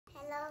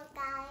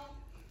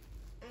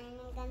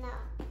gonna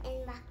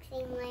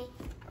unboxing my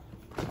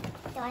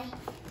toy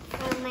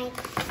from my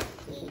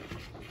teacher.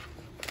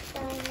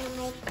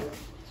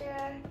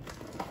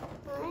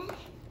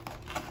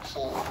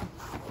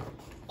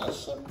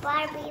 She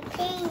Barbie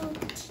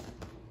paint.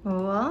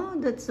 Wow,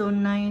 that's so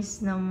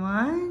nice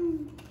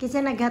naman. Kisa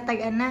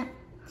naghatag ana?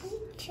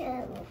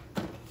 Teacher.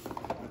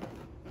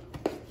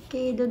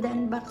 Okay, do the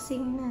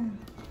unboxing na.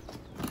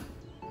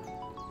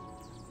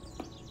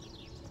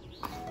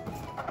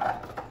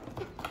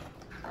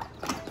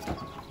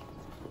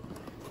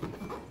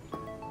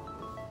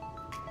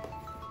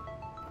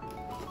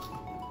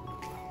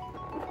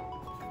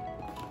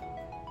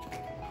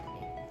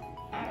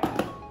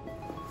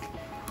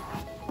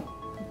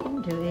 You can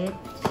do it.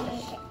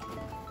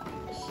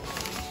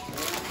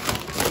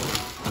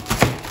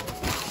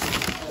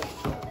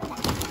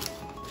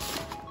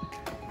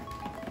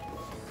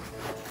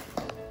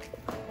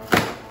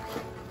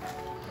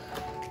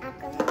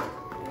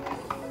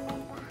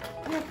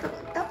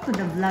 Top to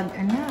the vlog,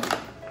 anak.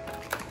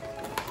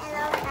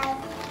 Hello guys,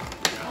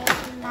 I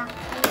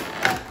unboxing it.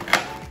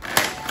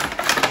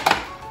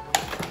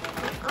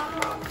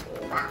 Almost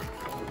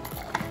unboxing it.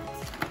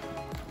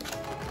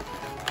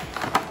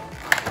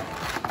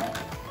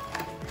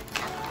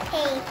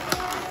 Hey.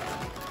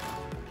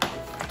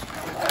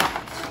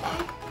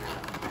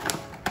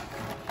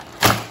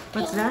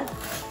 What's that?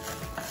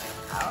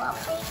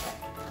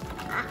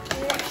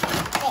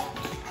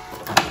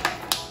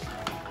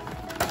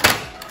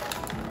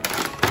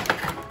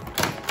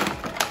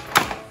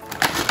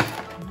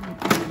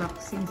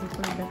 Unboxing si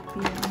product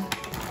yan.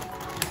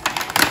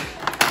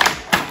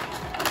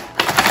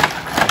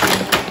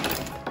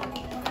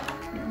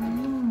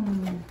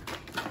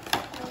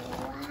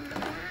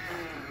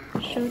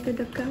 Show to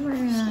the camera.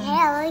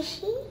 Hello,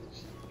 she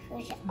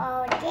was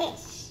all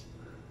this.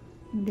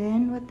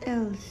 Then what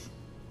else?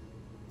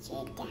 She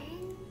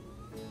done.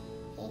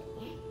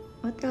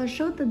 What else?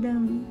 Show to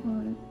them.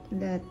 What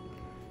that?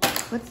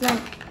 What's that?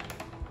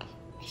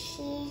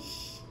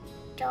 She's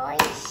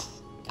toys.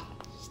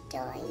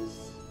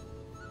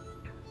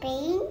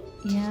 Paint.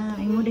 Yeah,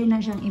 ay mo din na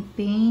siyang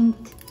i-paint.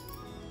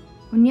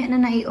 Unya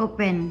na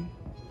i-open.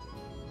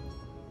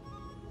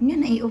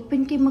 Unya na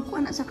i-open kay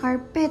magkuha na sa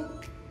carpet.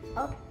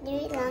 Oh,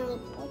 dili lang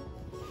ito.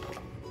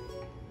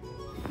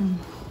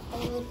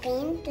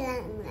 I-paint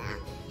lang.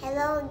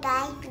 Hello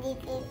guys, this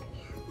is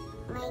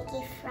my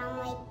gift from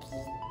my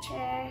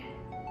teacher.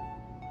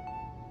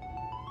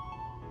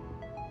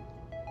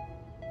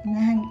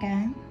 Unahan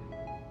ka?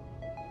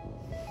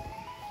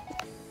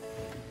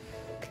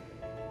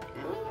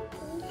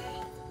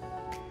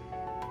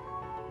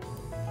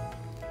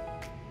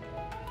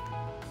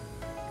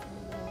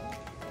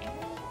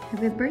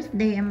 Happy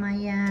birthday,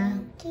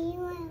 Amaya. Thank you,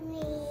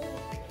 Mommy.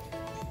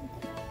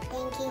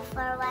 Thank you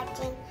for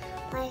watching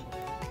my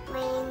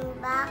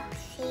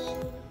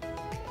unboxing.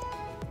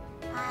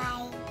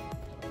 Bye.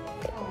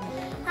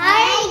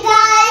 Hi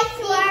guys,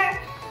 we're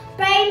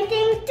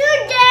painting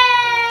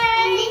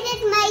today. And this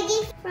is my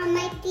gift from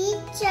my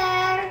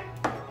teacher.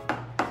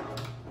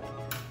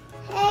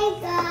 Hey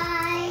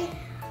guys,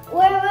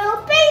 we will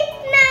paint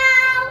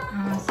now.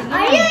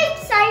 Are you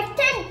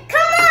excited?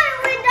 Come on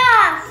with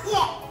us.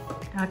 Yes.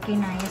 Okay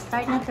na, you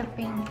start na to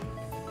paint.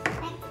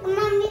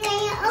 Mommy, can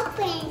you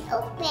open?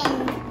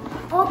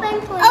 Open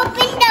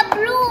the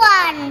blue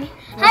one.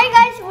 Hi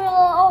guys, we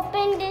will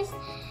open this.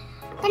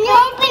 Can you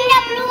open the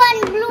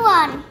blue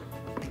one?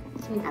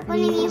 Say Ako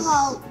please.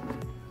 nag-hope.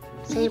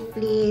 Say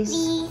please.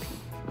 Please.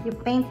 You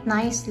paint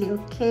nicely,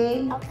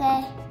 okay?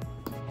 Okay.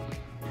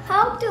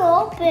 How to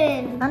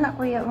open? Anak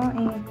kuya mo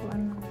eh. Kung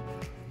ano.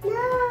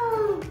 No.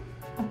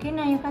 Okay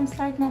na, you can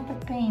start na to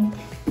paint.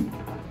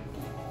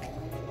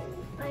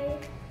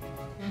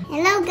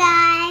 Hello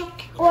guys,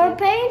 we're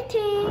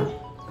painting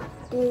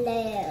blue.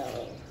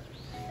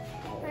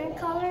 I'm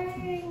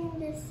coloring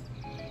this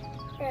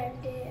red.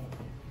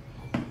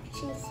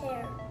 She's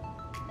hair.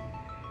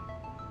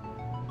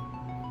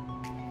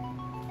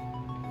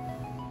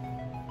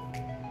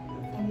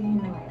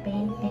 Ayun,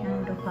 nag-paint ni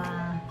ang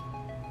duha.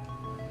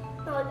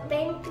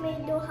 Paint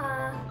me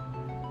duha.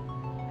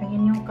 Ang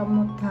inyong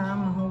kamot ha,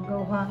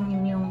 mahugaw ha ang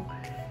inyong.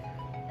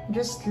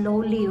 Just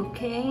slowly,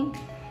 okay?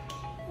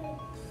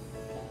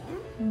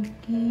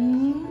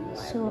 Okay,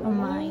 so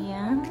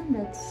Amaya,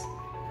 that's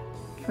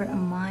for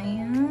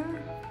Amaya.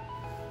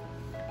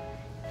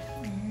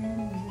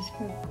 And this is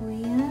for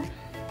Kuya.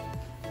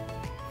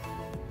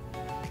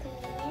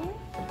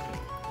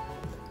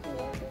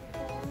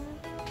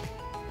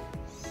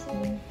 So,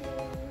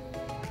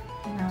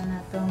 now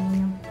na itong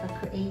inyong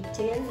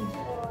pa-creative.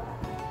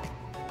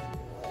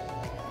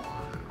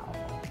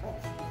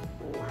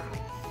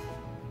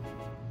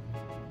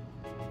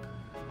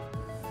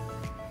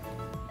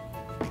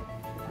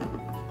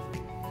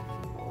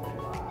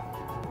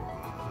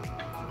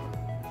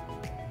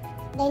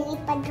 Then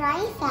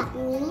ipa-dry sa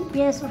me.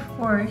 Yes, of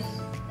course.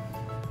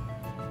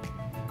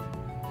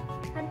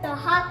 At the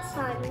hot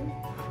sun.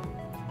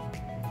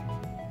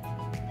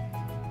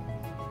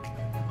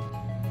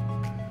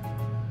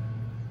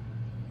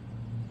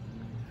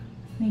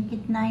 Make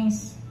it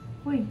nice.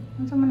 Uy,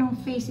 ano sa man ang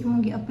face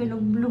imong gi-apil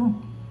og blue?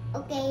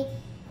 Okay.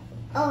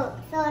 Oh,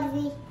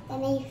 sorry.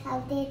 Can I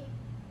have it?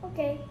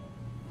 Okay.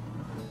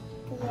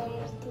 To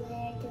hair, to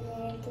hair, to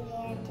hair, to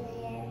hair, to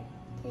hair,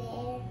 to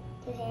hair,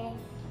 to hair,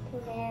 to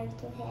hair,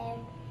 to hair,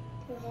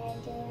 to hair,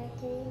 to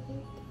hair, to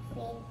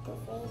face, to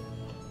face,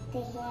 to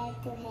hair,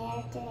 to hair,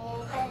 to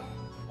hair.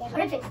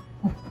 Perfect.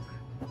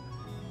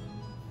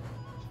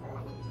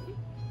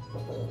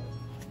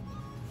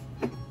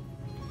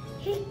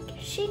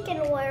 She can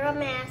wear a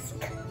mask.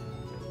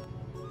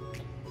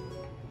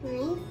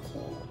 Mine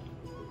too.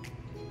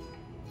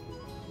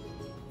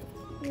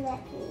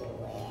 Let me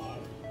wear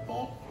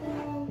this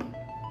one.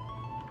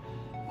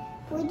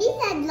 Pwede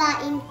sadla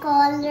in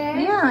color.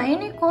 Yeah,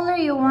 any color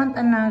you want,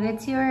 anak.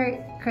 It's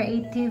your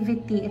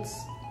creativity.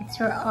 It's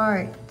your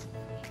art.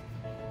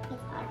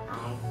 It's our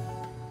art.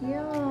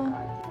 Yeah.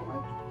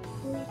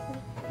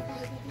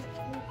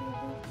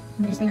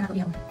 Hindi sa'yo na ako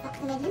yung.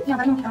 Yeah,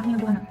 parang yung aking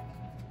yung buwan na.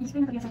 Hindi sa'yo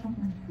na ako yung sa itong.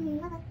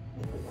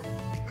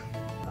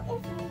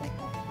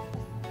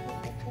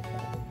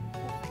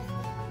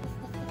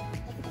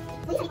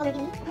 Wait, color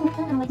din. Ano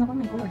ito? Ano white na ko?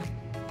 May color.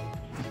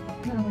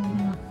 Ano lang yung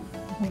mga.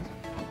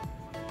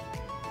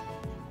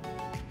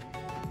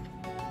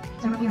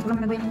 Sama ko yung kulang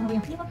na nagawin ang mga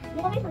buwan. Di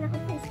ba may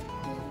panakot guys?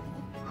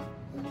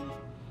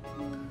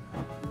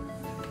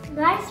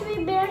 Guys,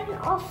 we've been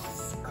off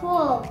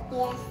school.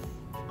 Yes.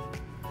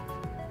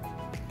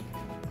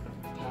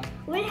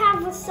 We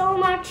have so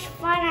much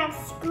fun at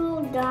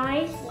school,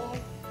 guys. Yes.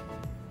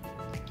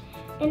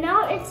 And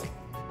now it's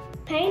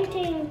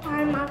painting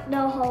time at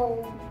the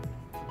home.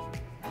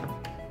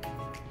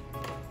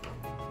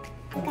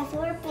 Because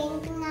we're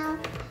painting now.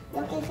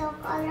 Look, it's so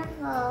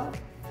colorful.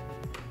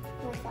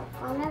 It's so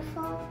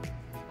colorful.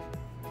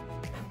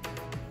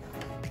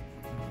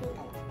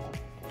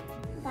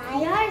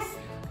 Guys, Guys,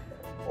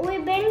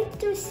 we've been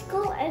to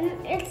school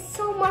and it's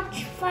so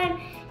much fun.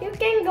 You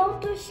can go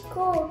to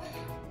school.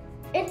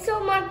 It's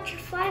so much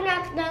fun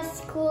at the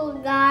school,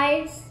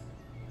 guys.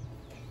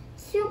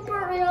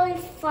 Super really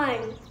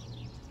fun.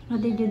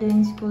 What did you do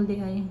in school,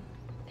 Iyah?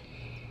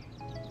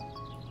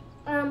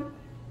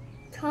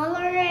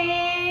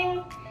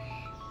 Coloring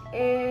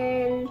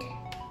and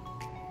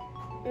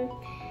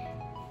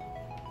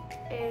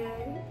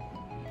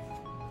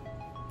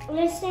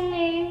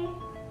listening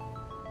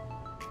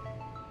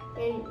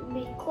and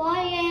be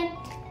quiet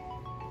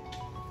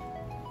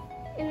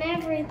and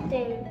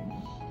everything.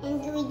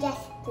 and we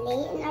just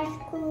play in our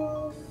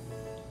school.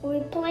 We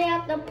play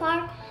at the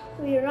park,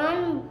 we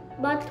run,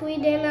 but we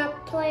did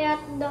not play at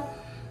the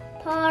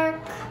park.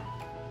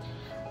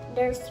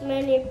 There's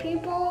many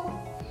people.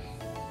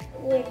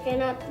 We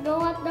cannot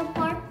go at the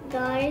park,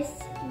 guys,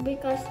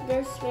 because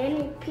there's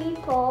many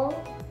people.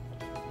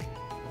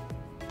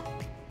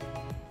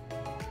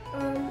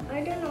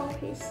 I don't know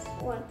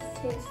what's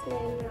his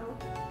name now.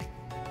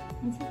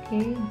 It's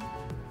okay.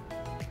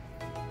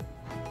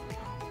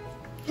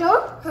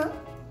 Huh?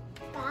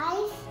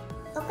 Guys,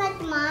 look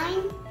at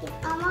mine.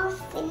 It's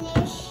almost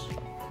finished.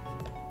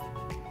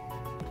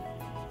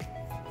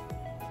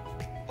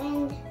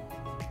 And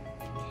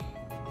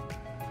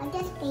I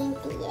just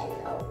painted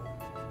yellow.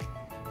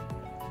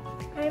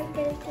 I'm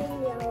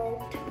painting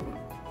yellow.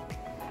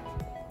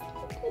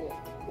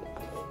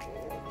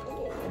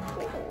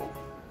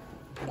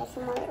 There's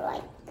more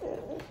right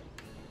here.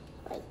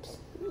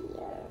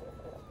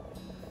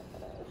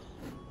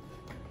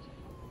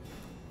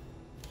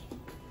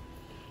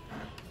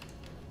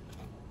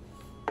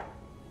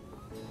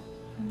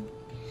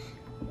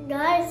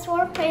 Guys,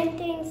 we're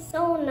painting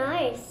so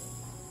nice.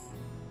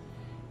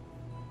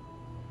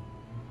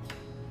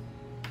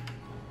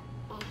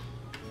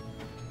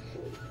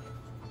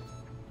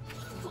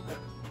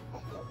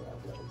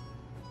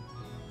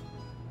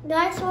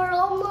 Guys, we're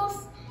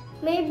almost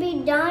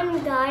maybe done,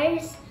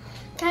 guys.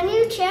 Can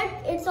you check?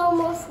 It's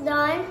almost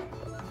done.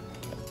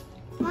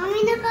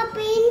 Mami,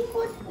 naka-paint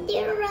ko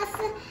dira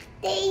sa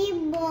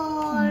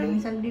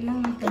table. Sagdi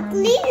lang ito na.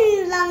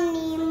 Clean lang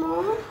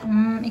nimo.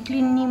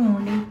 I-clean ni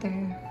mo later.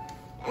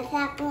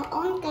 Asa ko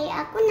on kay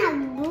ako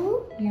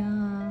nag-do.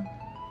 Yeah.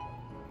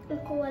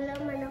 Ako wala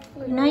man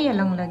ako. Inaya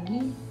lang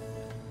lagi.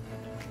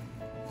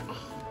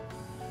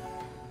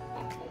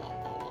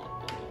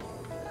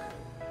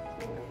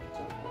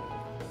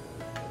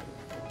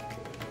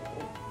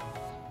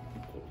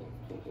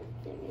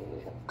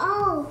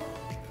 Oh,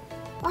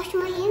 wash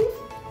my hands.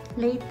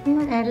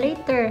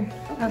 Later.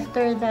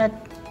 After that.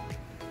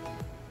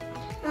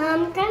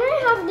 Can I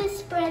have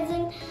this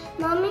present?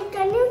 Mommy,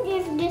 can you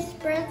give this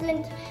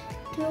present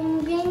to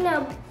me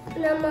na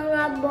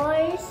mga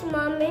boys?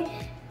 Mommy,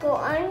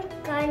 kuan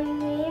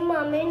kani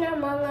mommy na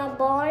mga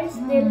boys,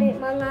 dili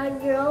mga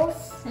girls.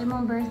 Sa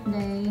imong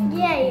birthday.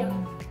 Yay!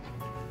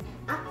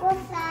 Ako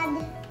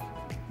sad.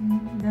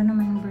 Doon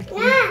naman yung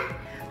birthday. Na!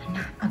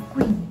 Anak,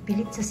 ako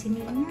pilit sa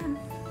sinila niya.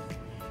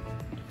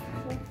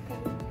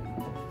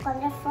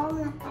 Colorful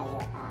na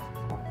kayo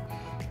ako.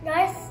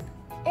 Guys,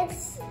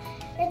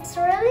 it's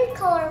really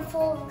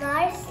colorful,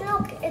 guys.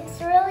 Look,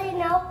 it's really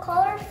now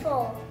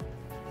colorful.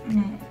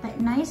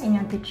 Nice in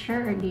your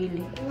picture or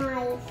dili?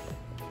 Nice.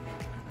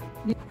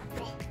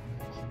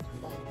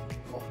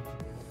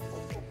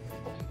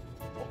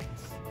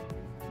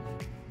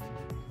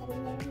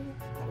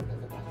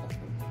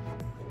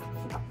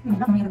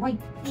 Black mo yung boy.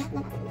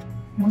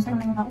 Monster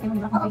mo yung ako kayo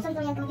black mo. Saan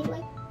ko yung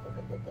boy?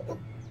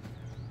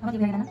 Ako di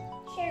na.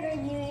 Share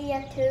with you,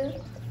 Iyah, too.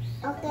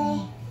 Okay.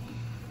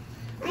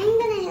 I'm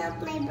gonna help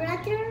my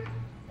brother.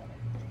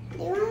 Do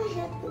you wanna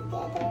help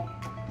together?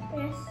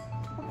 Yes.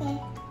 Okay.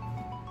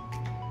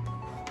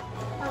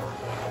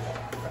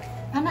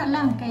 Ana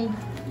lang kay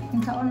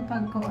yung kaon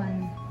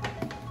pagkuan.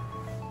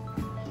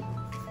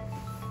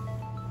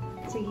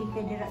 Sige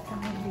kay dira sa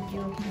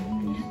video.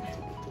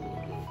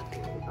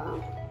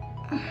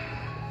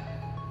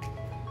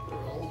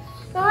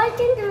 No, I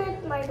can do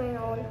it by my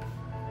own.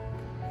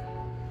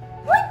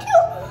 What you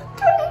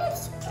turn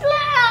this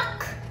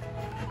black?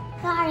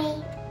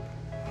 Sorry.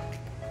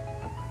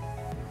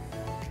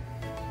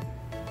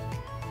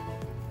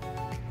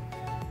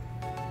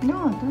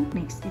 No, don't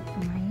mix it,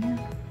 Maya.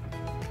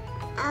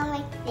 I'll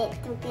mix it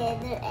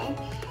together and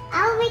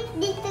I'll mix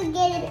this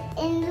together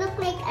and look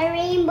like a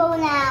rainbow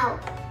now.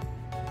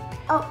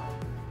 Oh,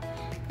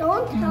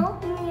 Don't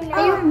help me now.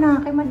 Ayun na,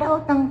 kay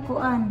madaot ang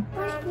kuan.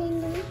 where's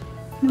rainbow?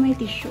 Na may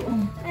tissue.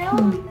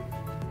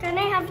 Can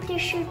I have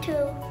tissue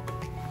too?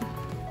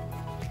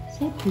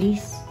 Say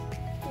please.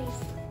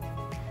 Please.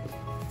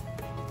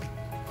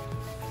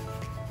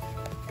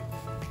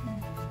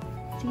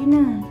 Sige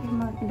na, kay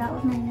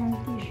magdaot na yung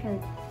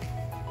t-shirt.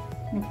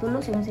 Nagtulo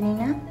sa yung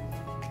sinina?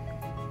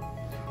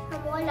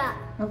 Wala.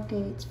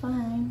 Okay, it's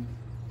fine.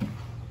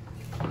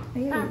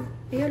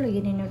 Ayaw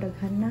lagi ninyo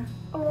daghan na.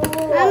 Oh.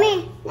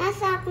 Mommy,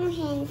 nasa akong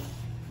hands.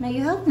 Na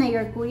you help na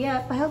your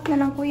kuya. Pa-help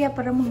na lang kuya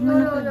para No, magmana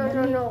no, no,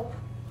 no, no.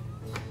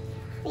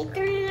 Ito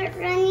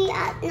running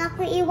out na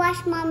ko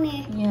i-wash,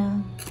 mommy. Yeah.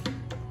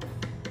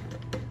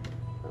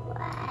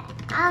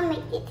 I'll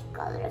make it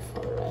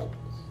colorful right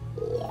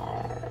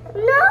here.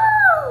 No!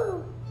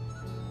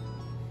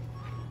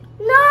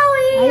 No,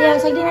 Ayaw, Iyah!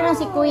 sagdi na lang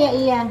si kuya,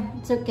 Iyah.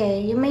 It's okay.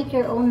 You make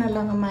your own na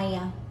lang,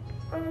 Amaya.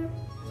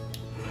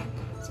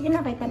 Sige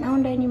na, kay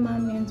tanawon dahil ni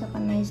mami yun sa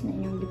kanais na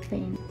inyong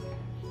gipaint.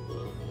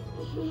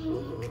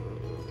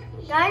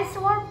 Guys,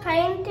 we're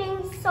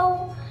painting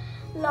so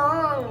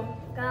long,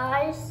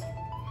 guys.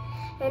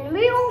 And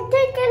we will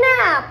take a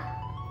nap.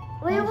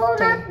 We will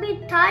Okay. not be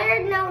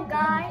tired now,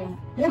 guys.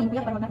 Yan,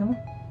 kuya, para magkano mo.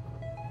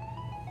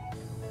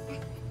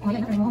 Oh,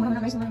 yan, ano mo,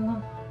 guys, ano mo.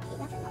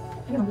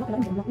 Ayun, ang block,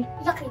 ang block, eh.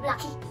 Yucky,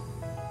 blacky.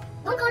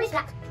 Don't call this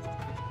black.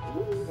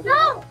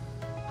 No!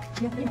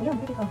 Yan,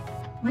 pwede ka.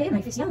 Maya, may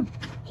face yan.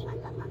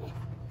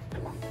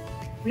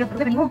 Kuya, pero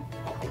kaya mo.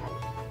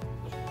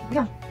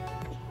 Kuya.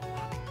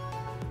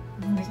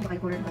 Guys, baka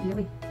yung color ng pag-ilaw,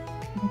 eh.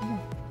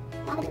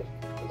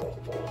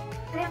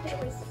 I have to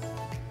erase.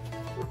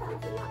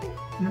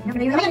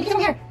 Ayan, kita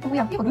mo here. Oh,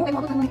 kuya, pag mo kayo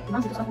mabutan mo.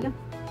 Ibang sito sa kuya.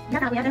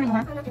 Yan, kuya, dami mo,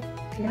 ha? Ano to?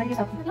 Kaya na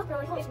sa. Look,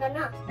 no, it's done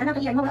na. Yan,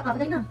 kaya mo, wala ka,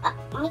 padali na.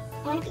 Mommy,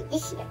 I want to put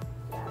this here.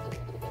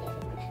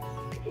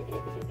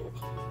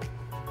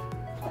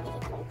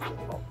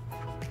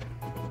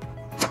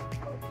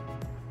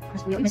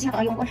 Mas kuya, imasi na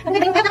kayong kuya. Ang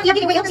galing, kaya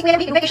yung kuya, si kuya,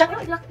 ibigay siya.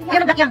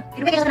 Ayun, black yan.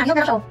 Ibigay siya sa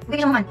kanila, siya. Ibigay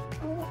siya naman.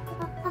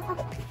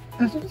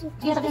 Sige,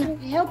 sige.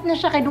 Help na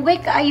siya kay dugay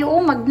kaayo,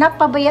 magnap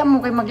pabaya mo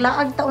kay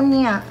maglaag taon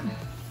niya.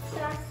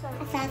 Sasa.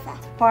 Sasa.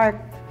 Park.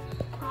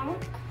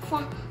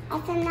 Park?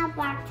 Asa na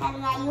park sa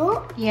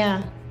layo?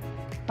 Yeah.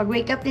 Pag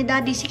wake up ni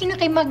daddy, sige na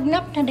kay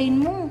magnap na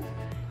din mo.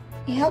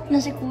 I-help na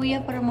si kuya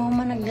para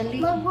mahuman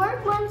nagdali.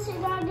 Mag-work man si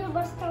daddy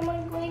basta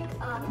mag-wake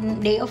up.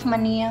 Day off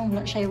man niya,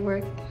 wala siya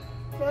work.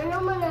 Na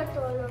naman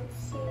natulog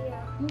siya.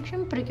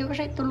 Siyempre, kaya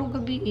siya tulog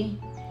gabi eh.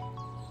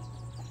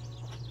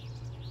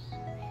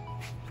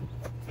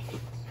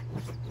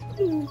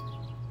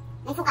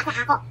 May suka na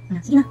ako.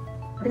 Sige na.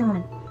 Pwede na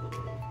naman.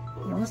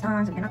 Yung umas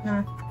na, sabi anak na.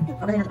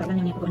 Pagkali na tapos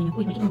niya, pagkali niya.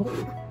 Uy, may kinabok.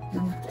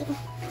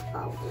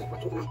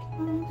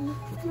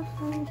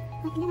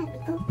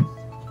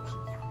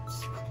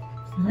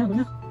 Ano,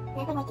 guna.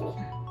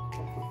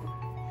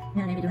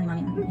 Yan, may video ni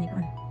mami.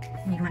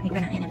 May kumain na.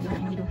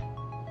 Yan, may video.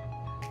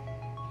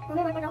 Mami,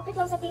 may panapit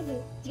lang sa TV.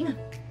 Sige na.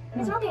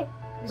 It's okay.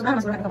 So,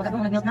 mas wala ka kapag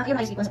nag-melt na. Ayun,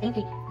 ayos ko sa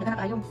pancake. Daga na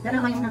kayo. Daga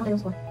na kayo na kayo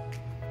sa.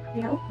 Hindi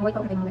na, oh. Mawait pa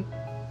ako kayo mawait.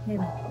 Hindi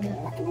ba?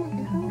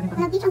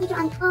 Nag-teach ang teacher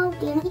ang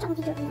dear. Nag-teach ang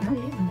teacher ang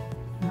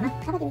Mana?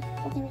 Apa dear?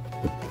 Okay.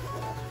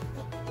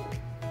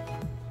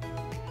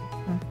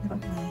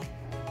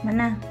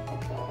 Mana?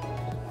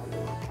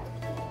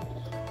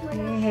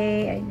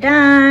 Hey, I'm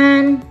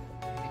done.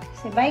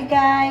 Say bye,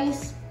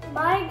 guys.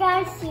 Bye,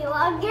 guys. See you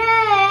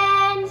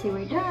again. Say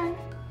we're done.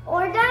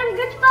 We're done.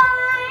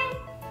 Goodbye.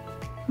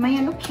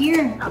 Maya, look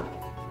here.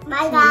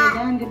 Bye, Say we're guys.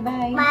 done.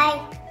 Goodbye. Bye.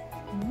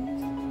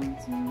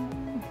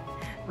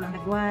 Pulang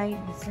nagway.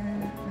 Bisa.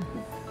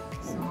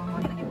 So,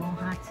 ano yung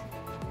hot.